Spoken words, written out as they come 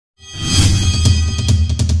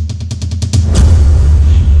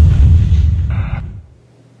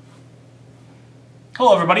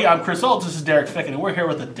Hello everybody, I'm Chris Olds, this is Derek Ficken, and we're here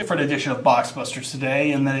with a different edition of Boxbusters today,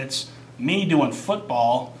 and then it's me doing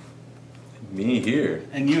football. Me here.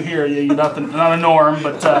 And you here, you're not a norm,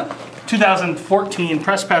 but 2014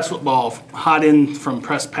 Press Pass football, hot in from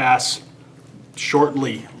Press Pass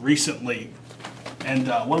recently. And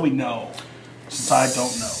what do we know? Since I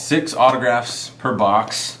don't know. 6 autographs per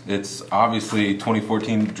box. It's obviously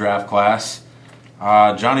 2014 draft class.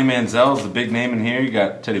 Johnny Manziel's the big name in here. You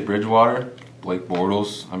got Teddy Bridgewater, Blake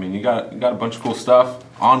Bortles. I mean, you got a bunch of cool stuff.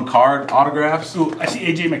 On card autographs. Ooh, I see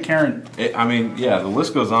AJ McCarron. I mean, yeah, the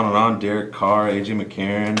list goes on and on. Derek Carr, AJ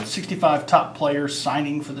McCarron. 65 top players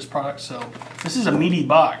signing for this product. So this is a meaty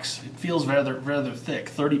box. It feels rather thick.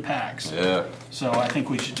 30 packs. Yeah. So I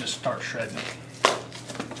think we should just start shredding it.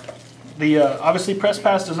 The obviously Press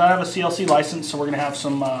Pass does not have a CLC license, so we're going to have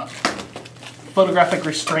some photographic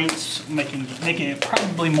restraints, making it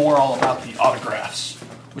probably more all about the autographs,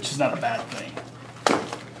 which is not a bad thing.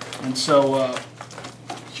 And so,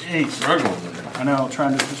 jeez, I know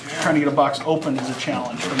trying to get a box open is a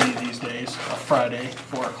challenge for me these days. A Friday,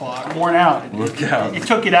 4 o'clock, worn out. Look out! It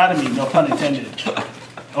took it out of me. No pun intended.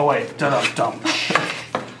 Oh wait, dum.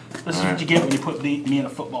 This is what you get when you put me in a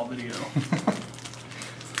football video.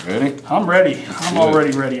 Ready? I'm ready. I'm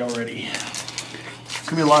already ready already. It's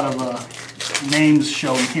gonna be a lot of names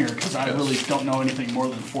shown here because I really don't know anything more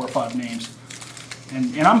than 4 or 5 names,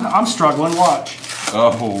 and I'm struggling. Watch.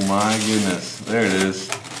 Oh my goodness! There it is.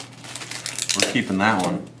 We're keeping that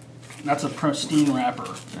one. That's a pristine wrapper.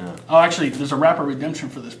 Yeah. Oh, actually, there's a wrapper redemption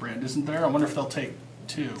for this brand, isn't there? I wonder if they'll take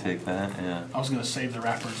 2. Take that. Yeah. I was gonna save the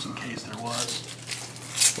wrappers in case there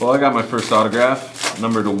was. Well, I got my first autograph,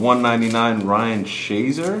 number to 199, Ryan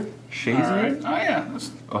Shazer. All right. Oh yeah.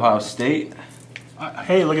 Ohio State.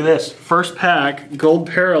 Hey, look at this. First pack, gold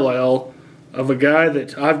parallel of a guy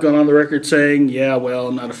that I've gone on the record saying, yeah, well,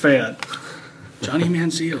 I'm not a fan. Johnny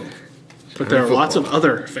Manziel. But there are lots of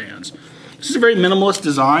other fans. This is a very minimalist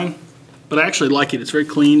design, but I actually like it. It's very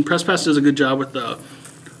clean. Press Pass does a good job with the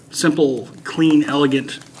simple, clean,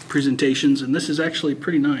 elegant presentations, and this is actually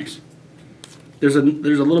pretty nice. There's a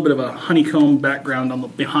little bit of a honeycomb background on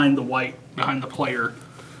behind the player.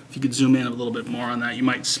 If you could zoom in a little bit more on that, you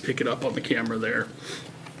might pick it up on the camera there.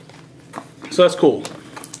 So that's cool.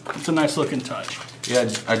 It's a nice looking touch. Yeah,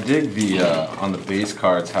 I dig the on the base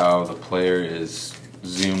cards how the player is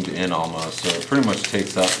zoomed in almost, so it pretty much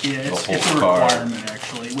takes up the whole it's a card. requirement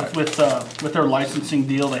actually. With their licensing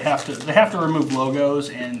deal, they have to remove logos,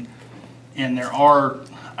 and there are.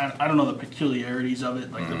 I don't know the peculiarities of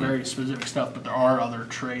it, like the very specific stuff, but there are other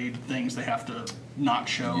trade things they have to not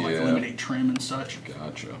show, like eliminate trim and such.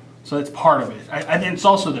 Gotcha. So it's part of it. And it's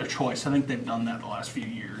also their choice. I think they've done that the last few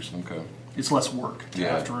years. Okay. It's less work to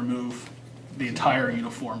have to remove the entire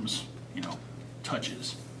uniform's,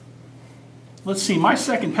 touches. Let's see, my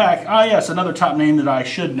second pack. Ah, yes, another top name that I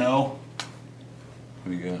should know.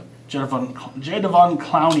 What do you got? Jadeveon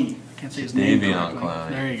Clowney. I can't say his name correctly. Clowney.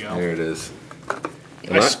 There you go. There it is.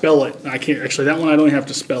 I spell it. I can't actually. That one I don't have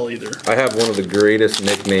to spell either. I have one of the greatest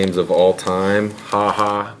nicknames of all time. Ha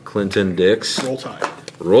ha, Clinton Dix. Roll Tide.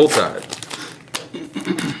 Roll Tide.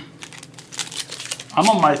 I'm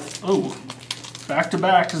on my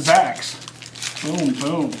back-to-back Zacks. Boom,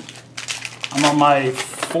 boom. I'm on my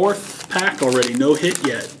 4th pack already. No hit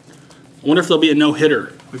yet. I wonder if there'll be a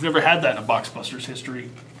no-hitter. We've never had that in a Boxbusters history.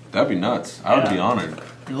 That'd be nuts. I would be honored.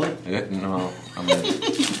 Really? No, I mean.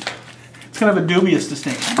 It's kind of a dubious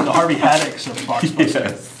distinction. The Harvey Haddocks of Boxbusters.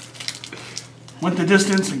 Yes. Went the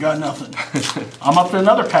distance and got nothing. I'm up to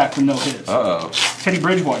another pack with no hits. Uh-oh. Teddy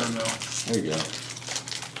Bridgewater, though. There you go.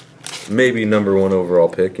 Maybe number 1 overall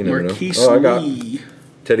pick. You never know. I got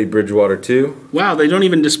Teddy Bridgewater too. Wow, they don't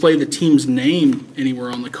even display the team's name anywhere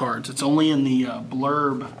on the cards. It's only in the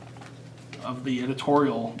blurb of the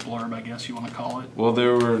editorial blurb, I guess you want to call it. Well,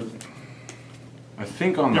 there were, I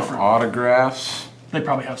think on the autographs. They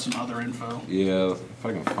probably have some other info. Yeah, if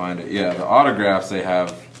I can find it. Yeah, the autographs they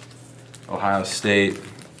have Ohio State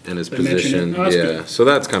and his position. Oh, yeah, so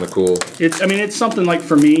that's kind of cool. It's something like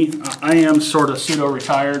for me, I am sort of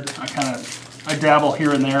pseudo-retired. I dabble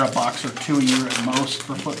here and there, a box or 2 a year at most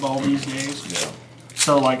for football these days. Yeah.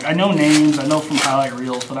 So like I know names, I know from highlight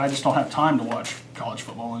reels, but I just don't have time to watch college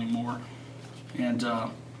football anymore. And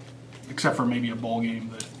except for maybe a bowl game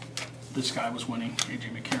that this guy was winning,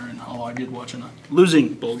 AJ McCarron, although I did watch a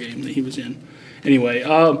losing bowl game that he was in. Anyway,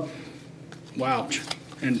 wow.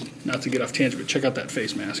 And not to get off tangent, but check out that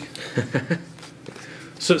face mask.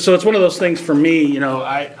 So it's one of those things for me,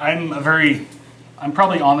 I'm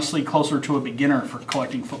probably honestly closer to a beginner for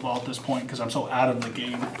collecting football at this point because I'm so out of the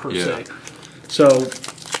game per se. So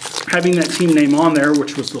having that team name on there,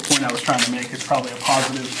 which was the point I was trying to make, is probably a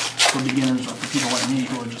positive for beginners or for people like me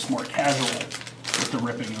who are just more casual with the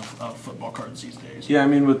ripping of football cards these days. Yeah, I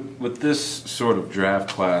mean, with this sort of draft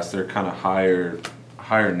class, they're kind of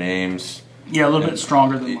higher names. Yeah, a little bit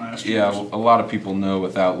stronger than last year. Yeah, a lot of people know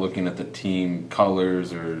without looking at the team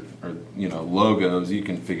colors or logos, you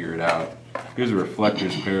can figure it out. Here's a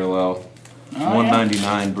reflectors parallel.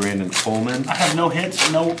 199 Brandon Coleman. I have no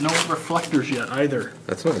hits, no reflectors yet either.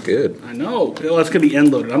 That's not good. I know. Well, that's going to be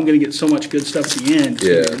end loaded. I'm going to get so much good stuff at the end. It's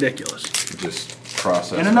gonna be ridiculous. Just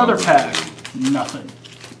process. And another pack. Nothing.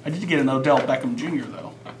 I did get an Odell Beckham Jr.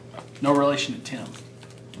 though. No relation to Tim.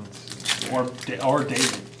 Or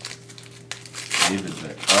David. David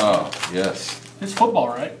Beckett. Oh, yes. It's football,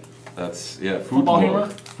 right? That's, yeah, Football humor?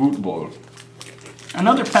 Football.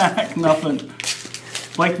 Another pack, nothing.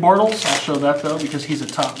 Blake Bortles, I'll show that though because he's a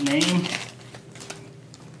top name.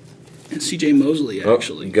 And CJ Mosley,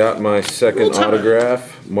 actually. Got my second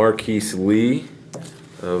autograph, Marquise Lee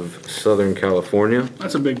of Southern California.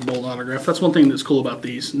 That's a big, bold autograph. That's one thing that's cool about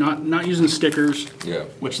these. Not using stickers, yeah,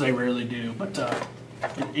 which they rarely do, but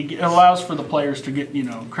it allows for the players to get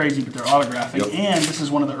crazy with their autographing. Yep. And this is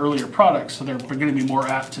one of the earlier products, so they're going to be more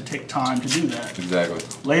apt to take time to do that. Exactly.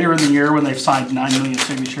 Later in the year, when they've signed 9 million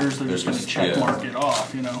signatures, they're just going to check mark it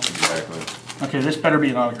off. Exactly. Okay, this better be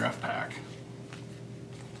an autograph pack.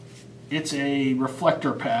 It's a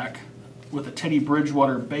reflector pack with a Teddy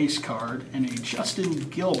Bridgewater base card and a Justin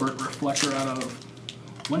Gilbert reflector out of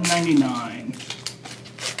 199.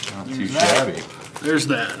 Not too shabby. There's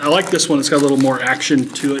that. I like this one. It's got a little more action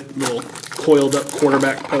to it. Little coiled up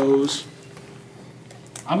quarterback pose.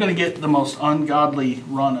 I'm going to get the most ungodly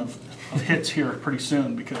run of hits here pretty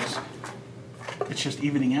soon because it's just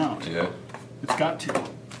evening out. Yeah. It's got to.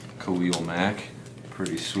 Khalil Mack.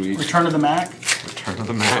 Pretty sweet. Return of the Mac. Return of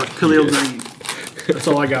the Mack. Khalil Green. That's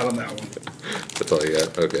all I got on that one. That's all you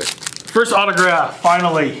got? Okay. First autograph,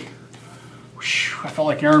 finally. Whew, I felt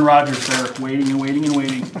like Aaron Rodgers there, waiting and waiting and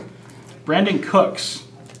waiting. Brandon Cooks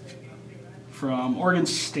from Oregon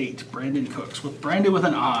State. Brandon Cooks with Brandon with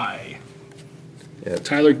an I. Yeah.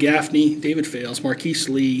 Tyler Gaffney, David Fales, Marquise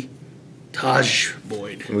Lee, Taj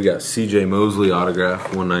Boyd. And we got C.J. Mosley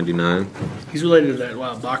autograph, 199. He's related to that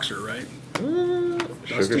wild boxer, right?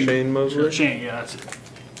 Sugar Shane Mosley? Sugar Shane, yeah, that's it.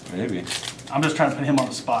 Maybe. I'm just trying to put him on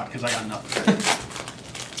the spot because I got nothing.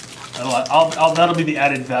 That'll be the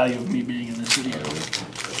added value of me being in this video.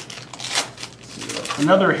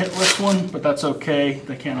 Another hitless one, but that's okay.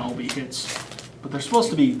 They can't all be hits. But they're supposed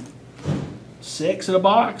to be 6 in a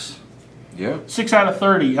box. Yeah. 6 out of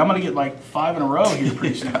 30. I'm going to get like 5 in a row here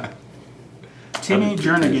pretty soon. Timmy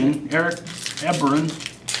Jernigan, Eric Ebron,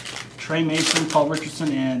 Trey Mason, Paul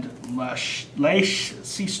Richardson, and Leish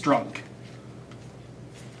Seastrunk.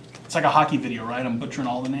 It's like a hockey video, right? I'm butchering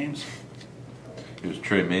all the names. Here's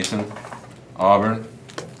Trey Mason, Auburn.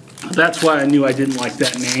 That's why I knew I didn't like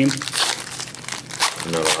that name.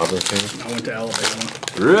 Another Auburn fan? I went to Alabama.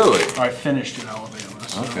 Really? Or I finished in Alabama.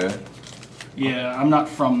 So. Okay. Yeah, I'm not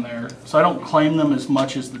from there, so I don't claim them as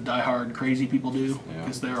much as the diehard crazy people do,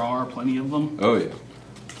 because there are plenty of them. Oh yeah.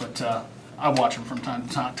 But I watch them from time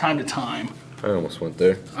to time. I almost went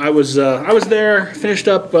there. I was there, finished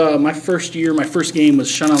up my first year. My first game was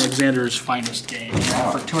Sean Alexander's finest game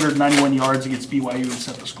for 291 yards against BYU and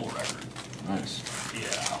set the school record. Nice.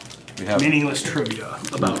 Yeah. We have meaningless trivia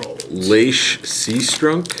about olds. Leish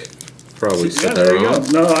Seastrunk? Probably said that there you wrong.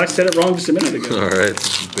 go. No, I said it wrong just a minute ago. All right.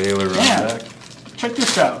 Baylor running back. Check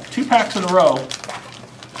this out. 2 packs in a row.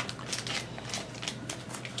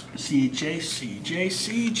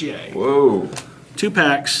 CJ. Whoa. 2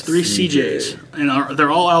 packs, 3 CJs, and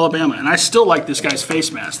they're all Alabama. And I still like this guy's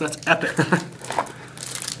face mask. That's epic.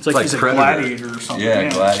 It's like he's a gladiator or something.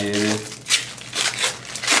 Yeah, gladiator.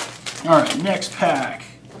 All right, next pack.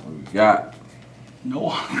 What we got? No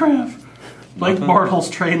autograph. Blake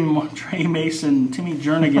Bortles, Trey Mason, Timmy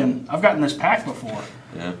Jernigan. I've gotten this pack before.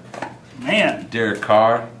 Yeah. Man. Derek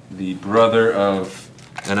Carr, the brother of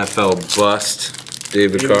NFL bust,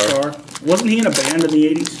 David Carr. Wasn't he in a band in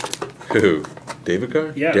the 80s? Who? David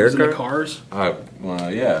Carr? Yeah, Derek was it the Cars?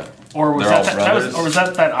 Well, yeah. Or was They're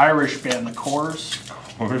that Irish band, the Cores?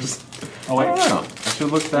 Cores? Oh wait, I don't know. I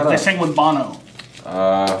should look that up. They sang with Bono.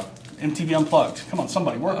 MTV Unplugged. Come on,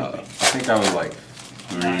 somebody work with me. I think I was like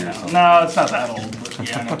 3 or something. No, it's not that old. But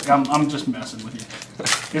yeah, I'm just messing with you.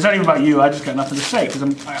 It's not even about you. I just got nothing to say because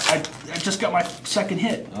I just got my second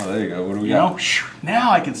hit. Oh, there you go. What do we got? Now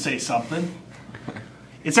I can say something.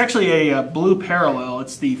 It's actually a blue parallel.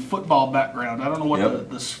 It's the football background. I don't know what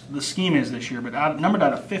the scheme is this year, but numbered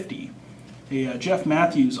out of 50. A Jeff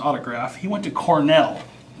Matthews autograph. He went to Cornell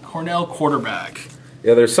quarterback.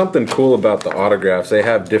 Yeah, there's something cool about the autographs. They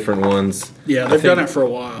have different ones. Yeah, they've done it for a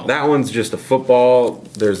while. That one's just a football.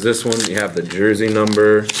 There's this one. You have the jersey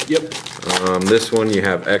number. Yep. This one you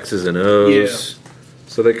have X's and O's. Yeah.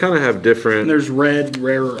 So they kind of have different. And there's red,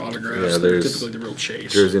 rarer autographs. Yeah, there's typically the real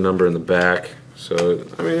chase. Jersey number in the back. So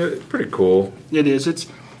I mean, it's pretty cool. It is. It's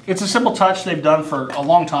a simple touch they've done for a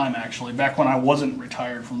long time, actually. Back when I wasn't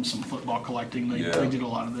retired from some football collecting, they did a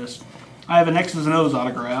lot of this. I have an X's and O's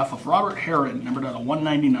autograph of Robert Herron, numbered out of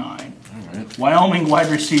 199. All right. Wyoming wide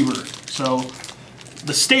receiver. So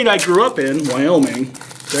the state I grew up in, Wyoming,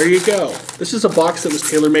 there you go. This is a box that was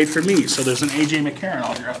tailor-made for me, so there's an A.J. McCarron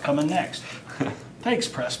autograph coming next. Thanks,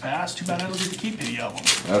 Press Pass. Too bad I don't get to keep any of them.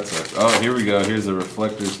 Oh, here we go. Here's the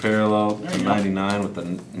Reflectors parallel to 99 with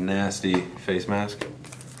the nasty face mask.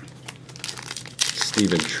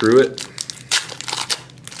 Stephen Truitt.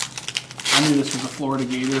 I knew this was a Florida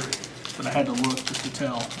Gator, but I had to look just to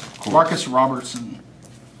tell. Marcus Robertson.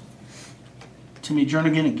 Timmy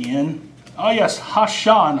Jernigan again. Oh, yes,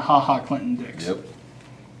 Hashan Clinton Dix. Yep.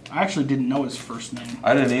 I actually didn't know his first name.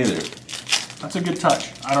 I didn't either. That's a good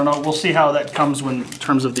touch. I don't know. We'll see how that comes in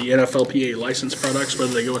terms of the NFLPA licensed products,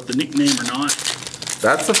 whether they go with the nickname or not.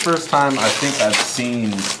 That's the first time I think I've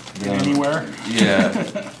seen them. Anywhere?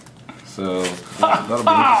 Yeah. So that'll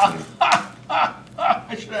be interesting.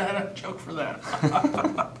 I should have had a joke for that.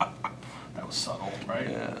 That was subtle, right?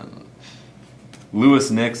 Yeah.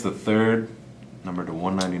 Lewis Nix the third, number to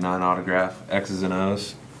 199 autograph, X's and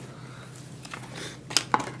O's.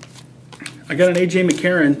 I got an A.J.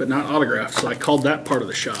 McCarron, but not autographed, so I called that part of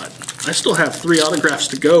the shot. I still have 3 autographs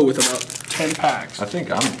to go with about 10 packs. I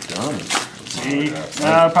think I'm done. See?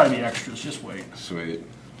 That'll probably be extras. Just wait. Sweet.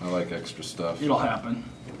 I like extra stuff. It'll happen.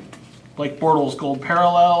 Blake Bortles gold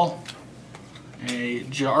parallel. A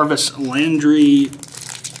Jarvis Landry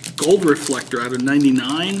gold reflector out of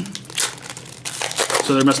 99.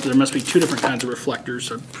 So there must be 2 different kinds of reflectors.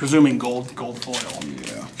 So presuming gold foil.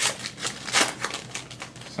 Yeah.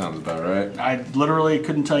 Sounds about right. I literally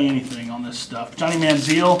couldn't tell you anything on this stuff. Johnny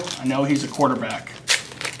Manziel, I know he's a quarterback.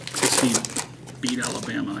 He beat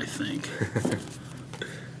Alabama, I think.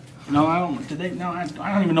 No, I don't. Did they? No, I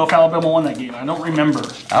don't even know if Alabama won that game. I don't remember.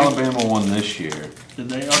 Alabama won this year. Did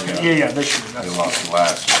they? Okay. Yeah, this year. They lost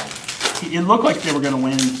last year. It looked like they were going to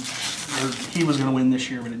win. Or he was going to win this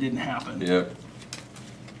year, but it didn't happen. Yep.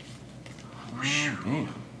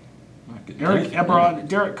 Eric Ebron,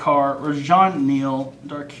 Derek Carr, Rajon Neal,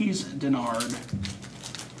 Darqueze Dennard,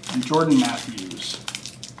 and Jordan Matthews.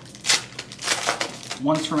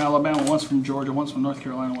 One's from Alabama, one's from Georgia, one's from North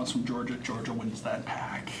Carolina, one's from Georgia. Georgia wins that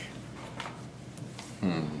pack.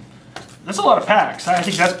 That's a lot of packs. I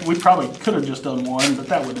think we probably could have just done one, but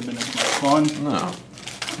that wouldn't have been as much fun. No.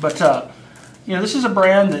 But this is a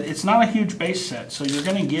brand that it's not a huge base set, so you're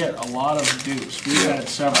going to get a lot of dupes. We've had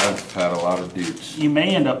several. I've had a lot of dupes. You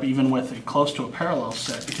may end up even with close to a parallel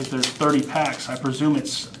set because there's 30 packs. I presume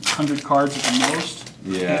it's 100 cards at the most.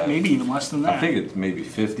 Yeah. Maybe even less than that. I think it's maybe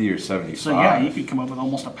 50 or 75. So yeah, you could come up with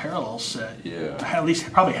almost a parallel set. Yeah. At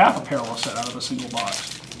least probably half a parallel set out of a single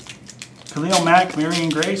box. Khalil Mack, Marion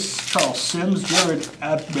Grace, Charles Sims, Jared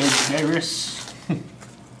Abedgaris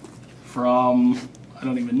from, I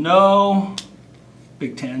don't even know,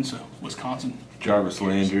 Big Ten, so Wisconsin. Jarvis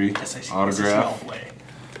Landry, autograph.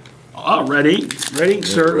 Oh, red ink,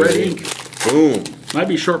 sir, red ink. Boom. Might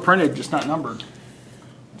be short printed, just not numbered.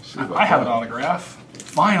 I have an autograph.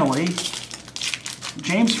 Finally,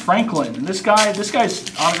 James Franklin. And this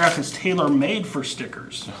guy's autograph is tailor-made for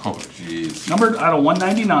stickers. Oh, jeez. Numbered out of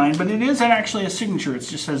 199, but it is actually a signature. It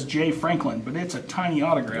just says J. Franklin, but it's a tiny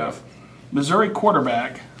autograph. Yeah. Missouri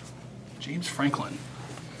quarterback, James Franklin.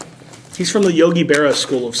 He's from the Yogi Berra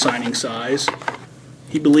school of signing size.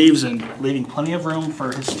 He believes in leaving plenty of room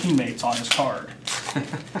for his teammates on his card.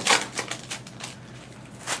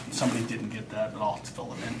 Somebody didn't get that, but I'll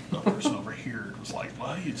fill it in. The person over here was like,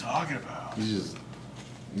 "What are you talking about?" He's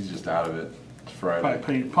just out of it. It's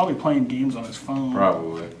Friday. Probably playing games on his phone.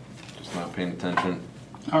 Probably. Just not paying attention.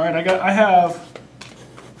 All right, I have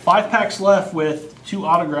 5 packs left with 2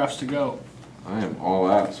 autographs to go. I am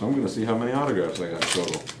all out, so I'm going to see how many autographs I got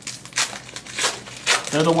total.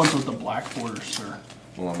 They're the ones with the black borders, sir.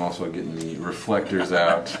 Well, I'm also getting the reflectors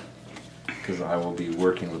out because I will be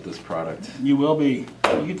working with this product. You will be.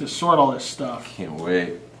 You get to sort all this stuff. Can't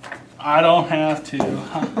wait. I don't have to.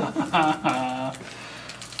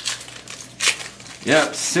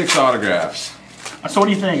 Yeah, 6 autographs. So what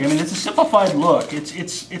do you think? I mean, it's a simplified look.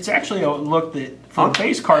 It's actually a look that for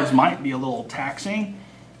base cards might be a little taxing,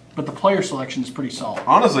 but the player selection is pretty solid.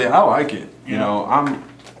 Honestly, I like it. Yeah.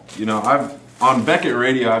 I've On Beckett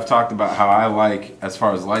Radio, I've talked about how I like, as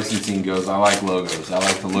far as licensing goes, I like logos. I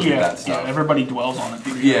like to look at that stuff. Yeah, everybody dwells on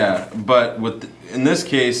it. Yeah, but in this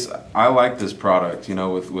case, I like this product. You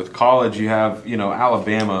know, with college, you have, you know,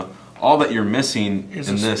 Alabama. All that you're missing is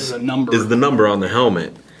the number on the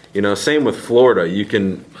helmet. You know, same with Florida. You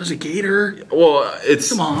can. Was it Gator? Well, it's.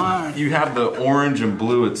 Come on. You have the orange and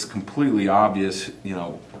blue. It's completely obvious, you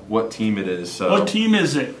know, what team it is. So what team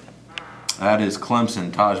is it? That is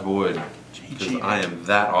Clemson, Taj Boyd. Because I am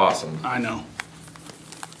that awesome. I know.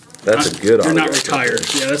 That's a good autograph. You're not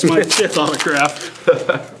retired. Yeah, that's my 5th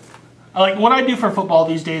autograph. Like, what I do for football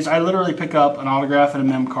these days, I literally pick up an autograph and a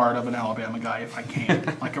mem card of an Alabama guy if I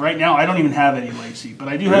can. Like, right now, I don't even have any Lacey, but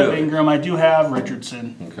I do have Ingram, I do have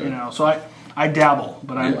Richardson, you know, so I dabble,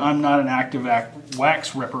 but I'm not an active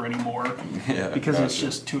wax ripper anymore because it's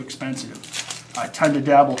just too expensive. I tend to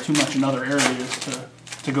dabble too much in other areas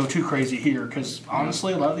to go too crazy here because,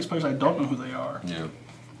 honestly, a lot of these players, I don't know who they are. Yeah.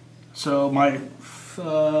 So my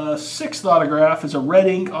 6th autograph is a red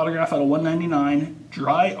ink autograph out of 199,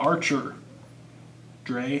 Dry Archer.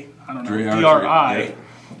 I don't know. D-R-I. Yeah.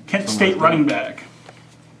 Kent State running back.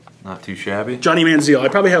 Not too shabby. Johnny Manziel. I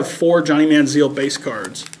probably have 4 Johnny Manziel base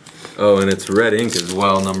cards. Oh, and it's red ink as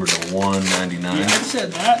well, numbered to 199. Yeah, I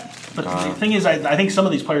said that. But the thing is, I think some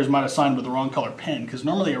of these players might have signed with the wrong color pen because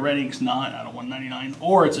normally a red ink's not out of 199,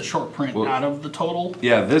 or it's a short print out of the total.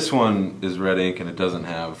 Yeah, this one is red ink and it doesn't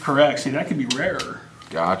have. Correct. See, that could be rarer.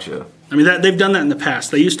 Gotcha. I mean, they've done that in the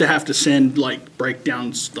past. They used to have to send like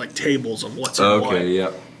breakdowns, like tables of what's in what. Okay,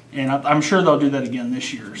 yeah. And I'm sure they'll do that again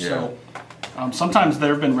this year. Yeah. So sometimes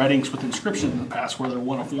there have been red inks with inscriptions in the past where they're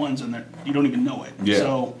one of ones and you don't even know it. Yeah.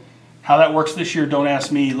 So how that works this year, don't ask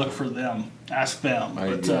me. Look for them. Ask them.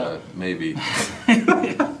 Maybe.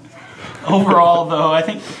 Overall, though, I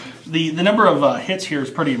think the number of hits here is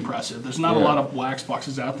pretty impressive. There's not a lot of wax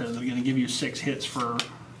boxes out there that are going to give you 6 hits for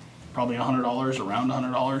probably $100, around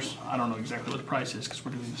 $100. I don't know exactly what the price is because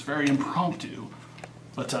we're doing this very impromptu.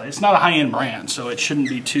 But it's not a high-end brand, so it shouldn't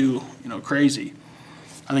be too crazy.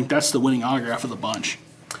 I think that's the winning autograph of the bunch.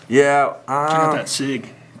 Yeah. Check out that SIG.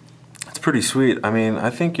 It's pretty sweet. I mean, I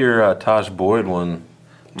think your Taj Boyd one.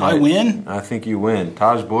 Do I win? I think you win.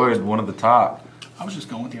 Taj Boyd, one of the top. I was just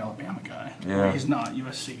going with the Alabama guy. Yeah. He's not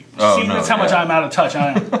USC. Oh, See, no, that's how much I'm out of touch.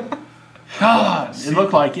 I am. God, it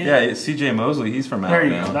looked like it. Yeah, C.J. Mosley, he's from There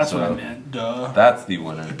Alabama. you go. That's what I meant. Duh. That's the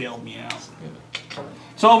winner. He bailed me out. Yeah.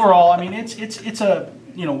 So overall, I mean, it's a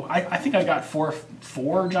I think I got four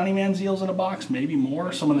Johnny Manziels in a box, maybe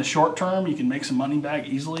more. Some in the short term, you can make some money back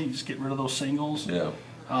easily. You just get rid of those singles. Yeah.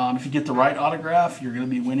 If you get the right autograph, you're going to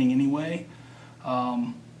be winning anyway.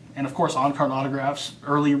 And of course, on-card autographs,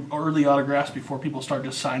 early autographs before people start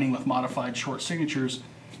just signing with modified short signatures.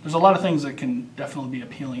 There's a lot of things that can definitely be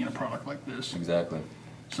appealing in a product like this. Exactly.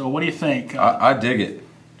 So what do you think? I dig it.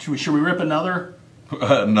 Should we rip another?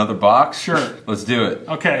 Another box? Sure. Let's do it.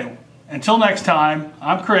 Okay. Until next time,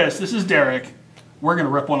 I'm Chris. This is Derek. We're going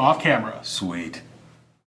to rip one off camera. Sweet.